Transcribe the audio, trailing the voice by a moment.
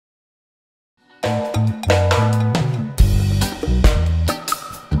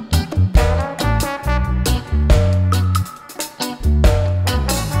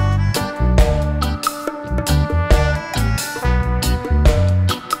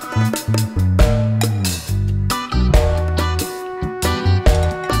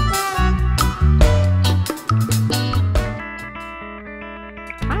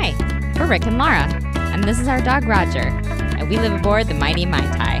Rick and Laura, and this is our dog Roger, and we live aboard the mighty Mai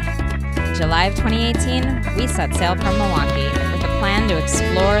Tai. In July of 2018, we set sail from Milwaukee with a plan to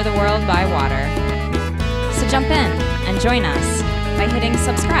explore the world by water. So jump in and join us by hitting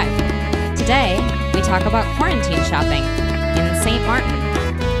subscribe. Today, we talk about quarantine shopping in St. Martin.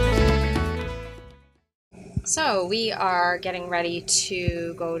 So we are getting ready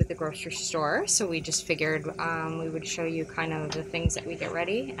to go to the grocery store, so we just figured we would show you kind of the things that we get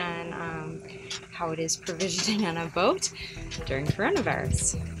ready and how it is provisioning on a boat during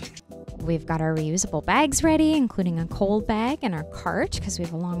coronavirus. We've got our reusable bags ready, including a cold bag and our cart because we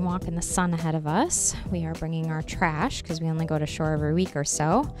have a long walk in the sun ahead of us. We are bringing our trash because we only go to shore every week or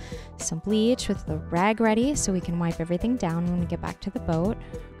so. Some bleach with the rag ready so we can wipe everything down when we get back to the boat.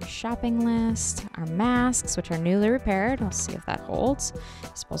 Our shopping list, our masks, which are newly repaired. We'll see if that holds.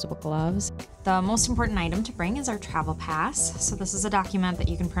 Disposable gloves. The most important item to bring is our travel pass. So this is a document that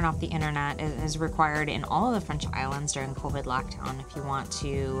you can print off the internet. It is required in all of the French islands during COVID lockdown if you want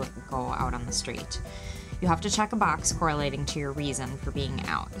to go out on the street. You have to check a box correlating to your reason for being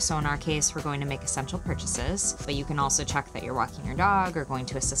out. So in our case, we're going to make essential purchases, but you can also check that you're walking your dog or going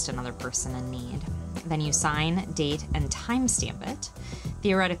to assist another person in need. Then you sign, date, and timestamp it.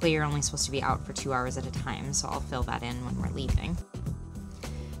 Theoretically, you're only supposed to be out for 2 hours at a time, so I'll fill that in when we're leaving.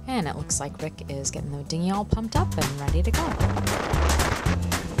 And it looks like Rick is getting the dinghy all pumped up and ready to go.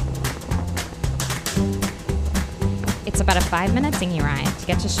 It's about a 5-minute dinghy ride to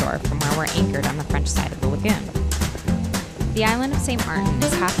get to shore from where we're anchored on the French side of the lagoon. The island of St. Martin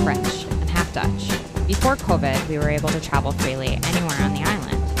is half French and half Dutch. Before COVID, we were able to travel freely anywhere on the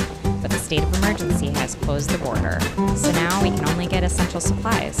island, but the state of emergency has closed the border, so now we can only get essential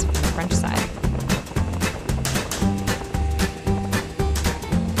supplies from the French side.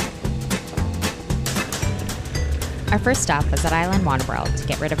 Our first stop is at Island Waterworld to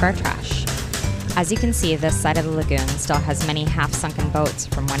get rid of our trash. As you can see, this side of the lagoon still has many half-sunken boats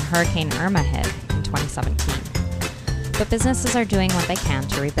from when Hurricane Irma hit in 2017. But businesses are doing what they can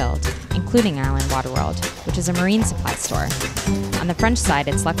to rebuild, including Island Waterworld, which is a marine supply store. On the French side,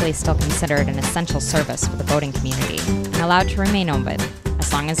 it's luckily still considered an essential service for the boating community and allowed to remain open,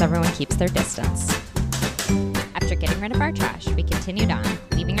 as long as everyone keeps their distance. After getting rid of our trash, we continued on,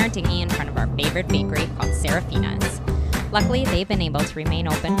 leaving our dinghy in front of our favorite bakery called Serafina's. Luckily, they've been able to remain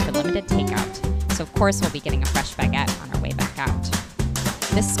open for limited takeout, so of course we'll be getting a fresh baguette on our way back out.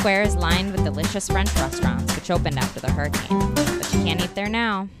 This square is lined with delicious French restaurants which opened after the hurricane, but you can't eat there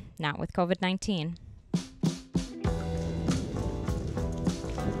now, not with COVID-19.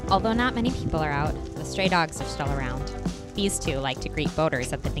 Although not many people are out, the stray dogs are still around. These two like to greet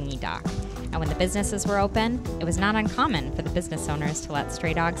boaters at the dinghy dock, and when the businesses were open, it was not uncommon for the business owners to let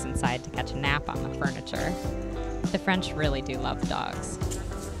stray dogs inside to catch a nap on the furniture. The French really do love dogs.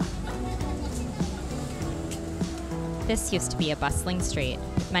 This used to be a bustling street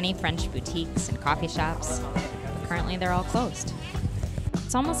with many French boutiques and coffee shops, but currently they're all closed.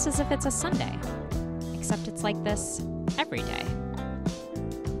 It's almost as if it's a Sunday, except it's like this every day.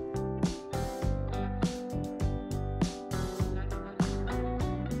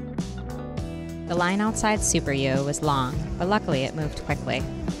 The line outside Super U was long, but luckily it moved quickly.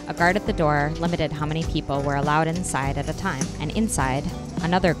 A guard at the door limited how many people were allowed inside at a time, and inside,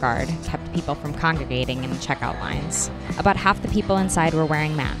 another guard kept people from congregating in the checkout lines. About half the people inside were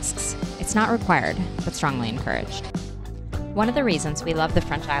wearing masks. It's not required, but strongly encouraged. One of the reasons we love the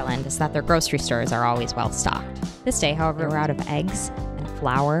French island is that their grocery stores are always well stocked. This day, however, we're out of eggs and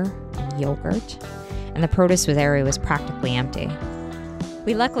flour and yogurt, and the produce area was practically empty.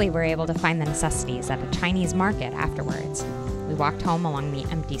 We luckily were able to find the necessities at a Chinese market afterwards. We walked home along the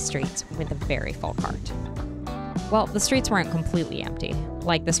empty streets with a very full cart. Well, the streets weren't completely empty,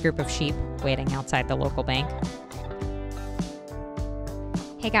 like this group of sheep waiting outside the local bank.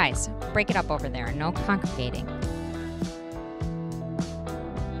 Hey guys, break it up over there, no congregating.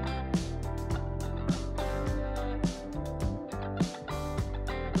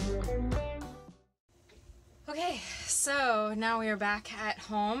 Okay, so now we are back at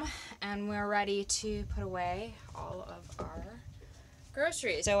home and we're ready to put away all of our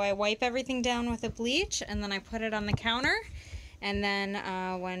groceries. So I wipe everything down with a bleach and then I put it on the counter, and then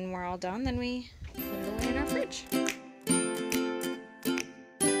when we're all done, then we put it away in our fridge.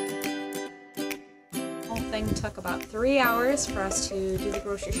 The whole thing took about 3 hours for us to do the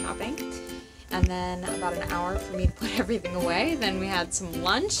grocery shopping, and then about an hour for me to put everything away. Then we had some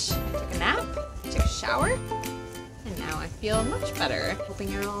lunch, I took a nap, took a shower, and now I feel much better.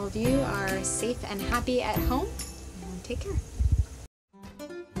 Hoping all of you are safe and happy at home, and take care.